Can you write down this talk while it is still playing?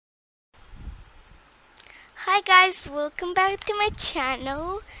Hi guys, welcome back to my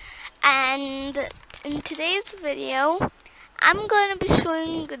channel, and in today's video I'm going to be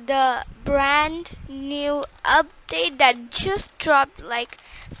showing the brand new update that just dropped like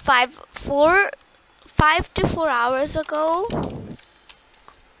 5 to 4 hours ago.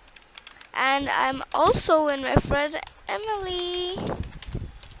 And I'm also with my friend Emily.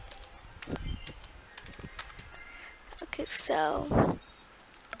 Okay, so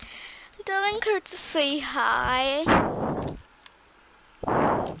telling her to say hi.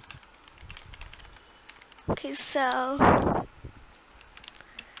 Okay, so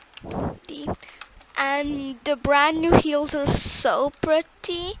the brand new heels are so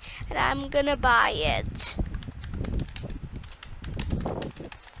pretty, and I'm gonna buy it.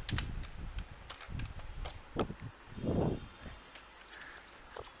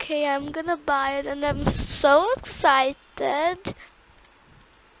 Okay, I'm gonna buy it, and I'm so excited.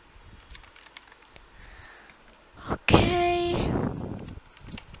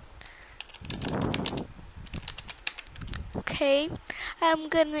 Okay, I'm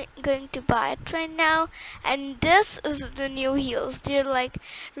going to buy it right now, and this is the new heels. They're like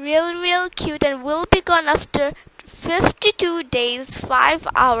real cute, and will be gone after 52 days, 5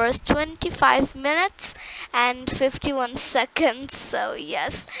 hours, 25 minutes, and 51 seconds. So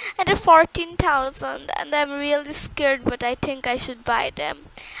yes, and they're 14,000, and I'm really scared, but I think I should buy them.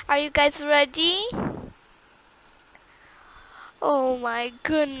 Are you guys ready? Oh my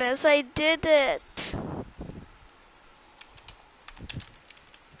goodness, I did it.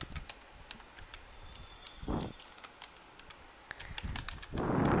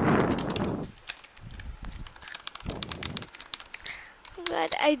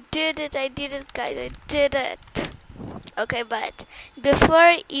 But I did it guys, I did it. Okay, but before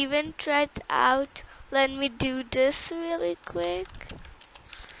I even try it out, let me do this really quick.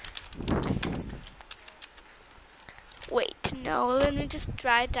 Wait, no, let me just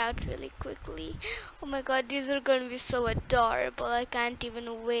try it out really quickly. Oh my god, these are gonna be so adorable, I can't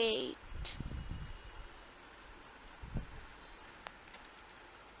even wait.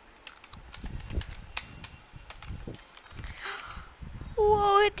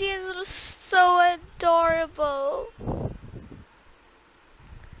 Whoa, these are so adorable.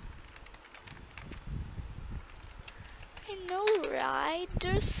 I know, right?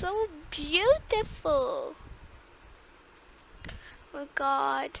 They're so beautiful. Oh my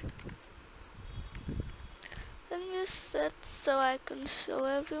god. Let me sit so I can show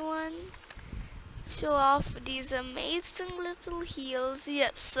everyone. Show off these amazing little heels.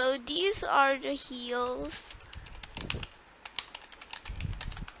 Yes, so these are the heels.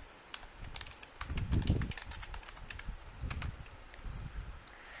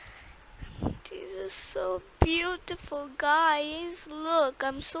 These are so beautiful, guys. Look,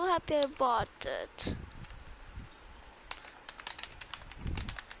 I'm so happy I bought it.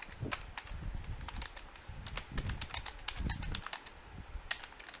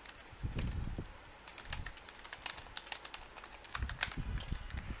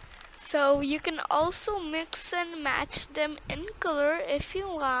 So you can also mix and match them in color if you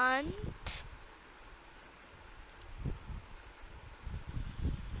want.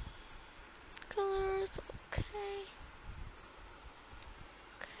 Colors, okay.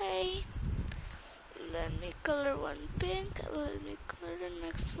 Okay. Let me color one pink. Let me color the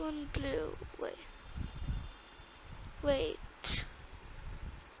next one blue. Wait.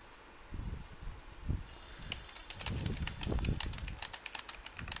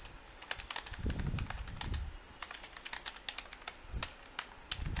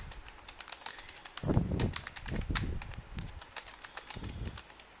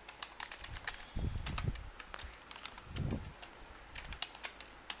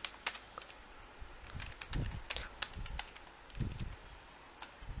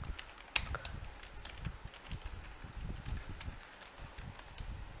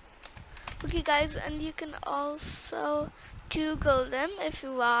 Okay guys, and you can also toggle them if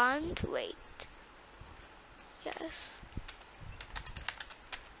you want. Wait. Yes.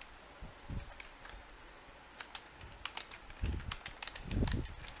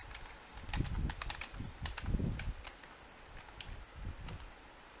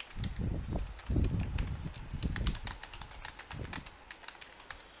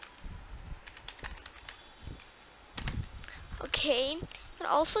 Okay, you can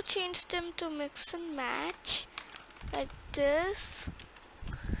also change them to mix and match like this.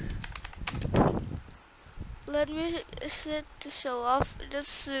 Let me sit to show off the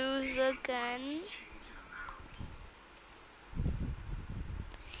shoes again.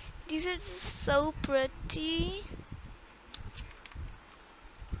 These are just so pretty.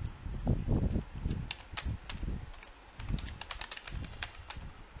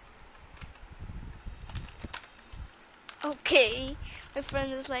 Okay, my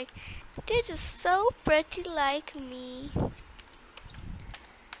friend is like, they're just so pretty like me.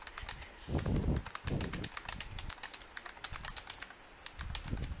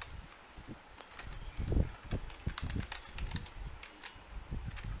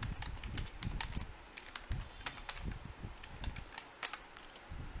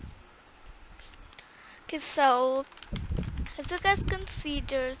 Okay, so as you guys can see,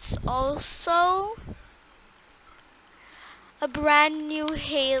 there's also a brand new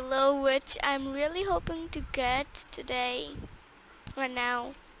Halo, which I'm really hoping to get today, or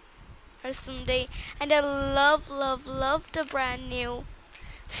now, or someday. And I love the brand new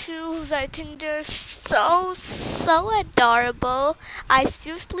shoes. I think they're so adorable. I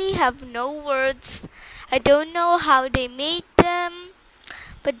seriously have no words. I don't know how they made them,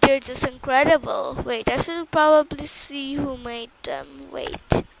 but they're just incredible. Wait, I should probably see who made them.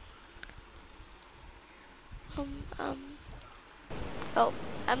 Wait. Um, um. Oh,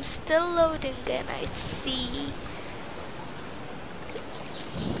 I'm still loading and I see.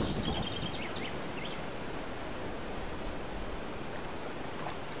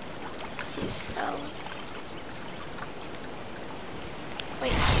 So.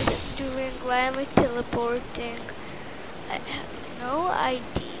 Wait, what is it doing? Why am I teleporting? I have no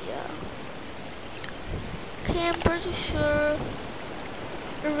idea. Okay, I'm pretty sure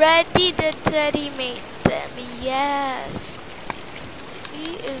Reddie the Teddy made them. Yes.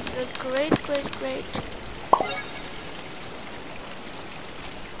 She is a great.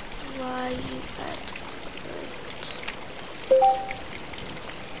 Why you got hurt?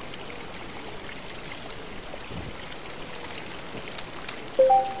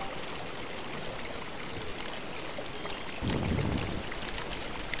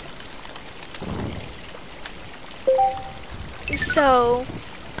 So,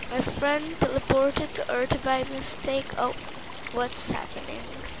 my friend teleported to Earth by mistake. Oh, what's happening?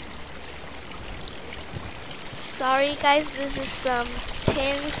 Sorry guys, this is some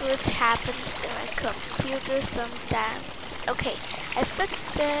things which happens to my computer sometimes. Okay, I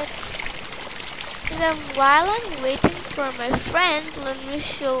fixed it. And then while I'm waiting for my friend, let me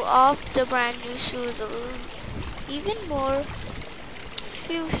show off the brand new shoes even more.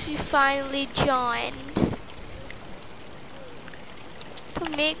 She finally joined. To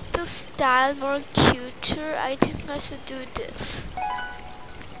make the style more cuter, I think I should do this.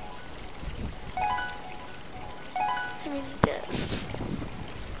 I mean this.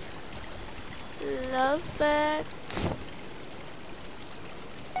 Love it.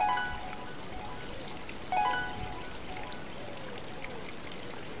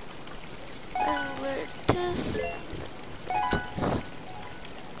 And wear this.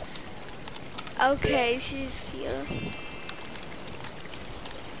 Okay, she's here.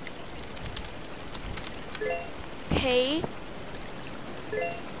 Okay.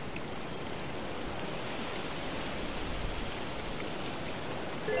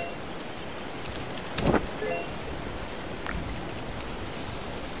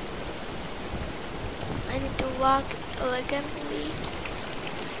 I need to walk elegantly.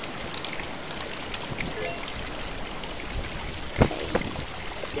 Okay.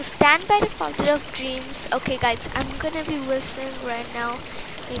 You stand by the fountain of dreams. Okay guys, I'm gonna be wishing right now.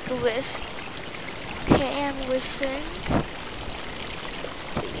 Make a wish. Okay, I'm wishing.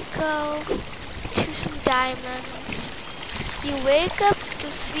 Here you go. Choose some diamonds. You wake up to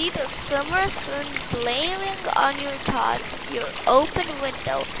see the summer sun blazing on your open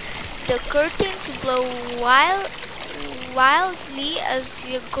window. The curtains blow wildly as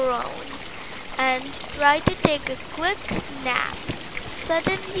you groan and try to take a quick nap.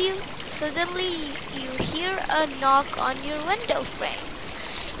 Suddenly you hear a knock on your window frame.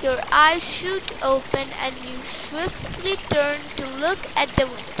 Your eyes shoot open and you swiftly turn to look at the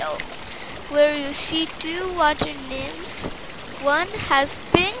window, where you see two water nymphs. One has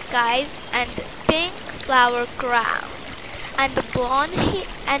pink eyes and pink flower crown and blonde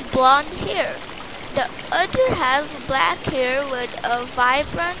hair. The other has black hair with a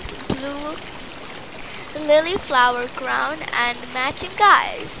vibrant blue lily flower crown and matching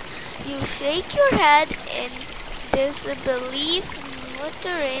eyes. You shake your head in disbelief,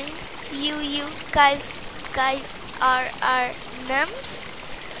 muttering, "You guys are nymphs?"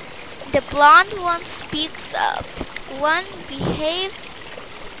 The blonde one speaks up. "One behave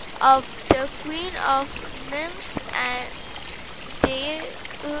of the queen of nymphs and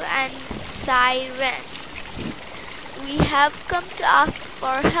sirens. We have come to ask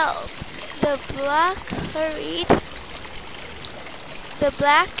for help." The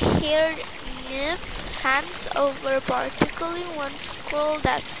black-haired nymph hands over particularly one scroll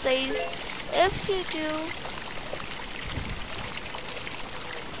that says, "If you do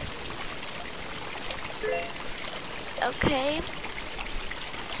Okay.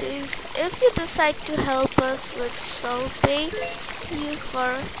 So if you decide to help us, we shall pay you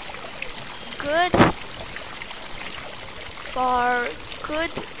good for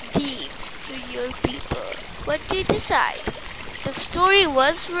good deeds to your people. What do you decide? The story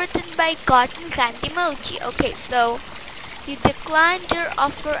was written by Cotton Candy Mochi. Okay, so you decline their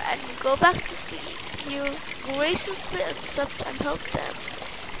offer and go back to sleep. You graciously accept and help them.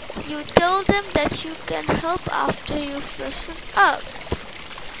 You tell them that you can help after you freshen up.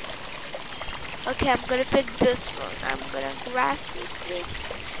 Okay, I'm gonna pick this one. I'm gonna graciously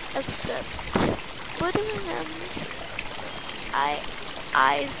accept. Putting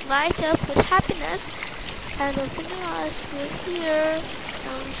eyes light up with happiness and open your eyes for here.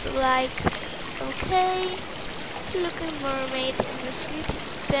 Sounds like, okay. Looking mermaid in the sweet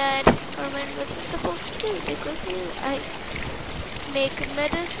bed. Mermaid, what's it supposed to do? They go through eyes. Make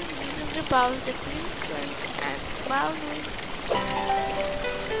medicine using the powers that bring strength and smile.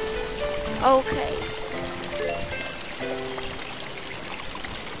 Okay.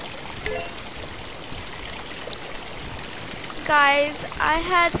 Guys, I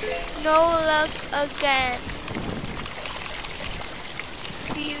had no luck again.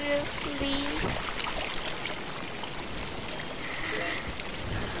 Seriously.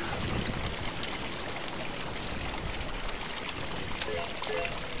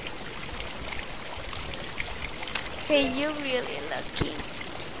 Hey, you're really lucky.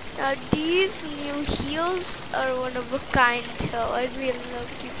 Now these new heels are one of a kind too. I really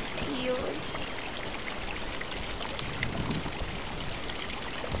love these heels.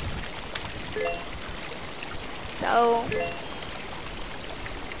 So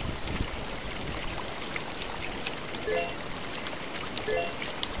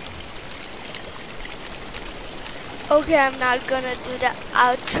okay, I'm not gonna do the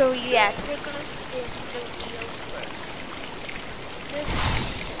outro yet. We're gonna spin the wheel first.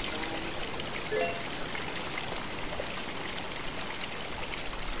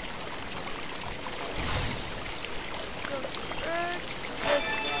 Go to Earth,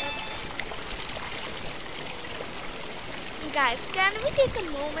 visit. Guys, can we take a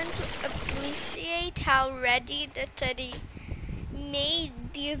moment to appreciate how Reddie the Teddy made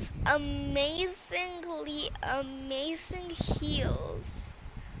these amazingly amazing heels?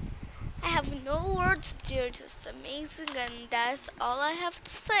 I have no words, they're just amazing, and that's all I have to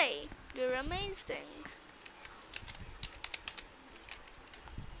say. They're amazing.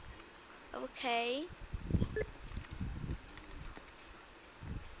 Okay.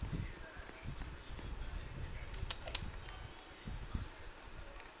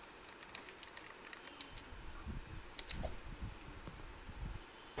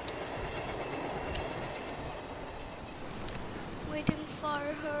 Waiting for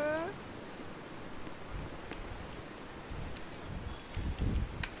her.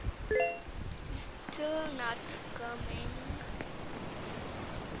 Still not coming.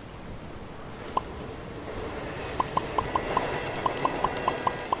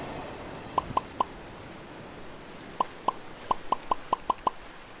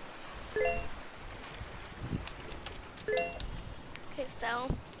 Okay,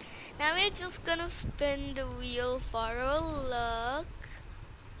 so now we're just gonna spin the wheel for a look.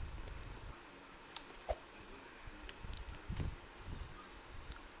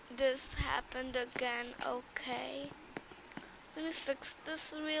 This happened again. Okay, let me fix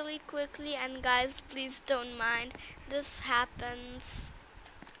this really quickly, and guys, please don't mind, this happens.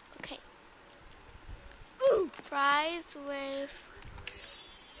 Okay. Ooh. Prize wave.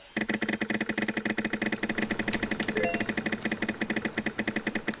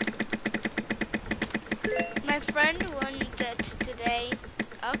 My friend won that today.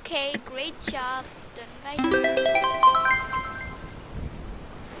 Okay, great job done by you.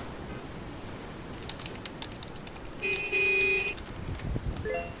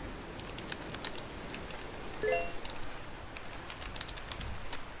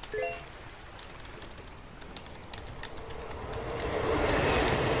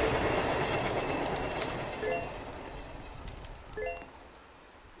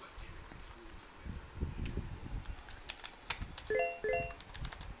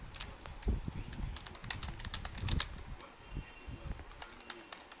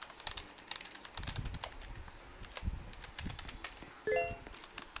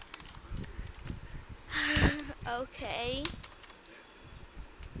 Okay.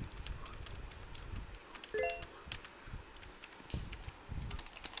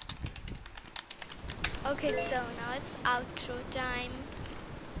 Okay, so now it's outro time.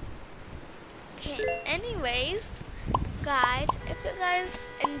 Okay, anyways, guys, if you guys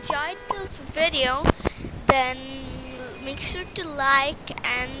enjoyed this video, then make sure to like,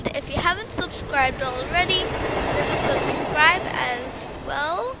 and if you haven't subscribed already, then subscribe as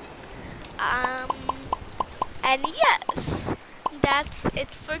well. And yes, that's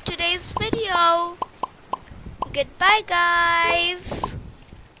it for today's video. Goodbye, guys.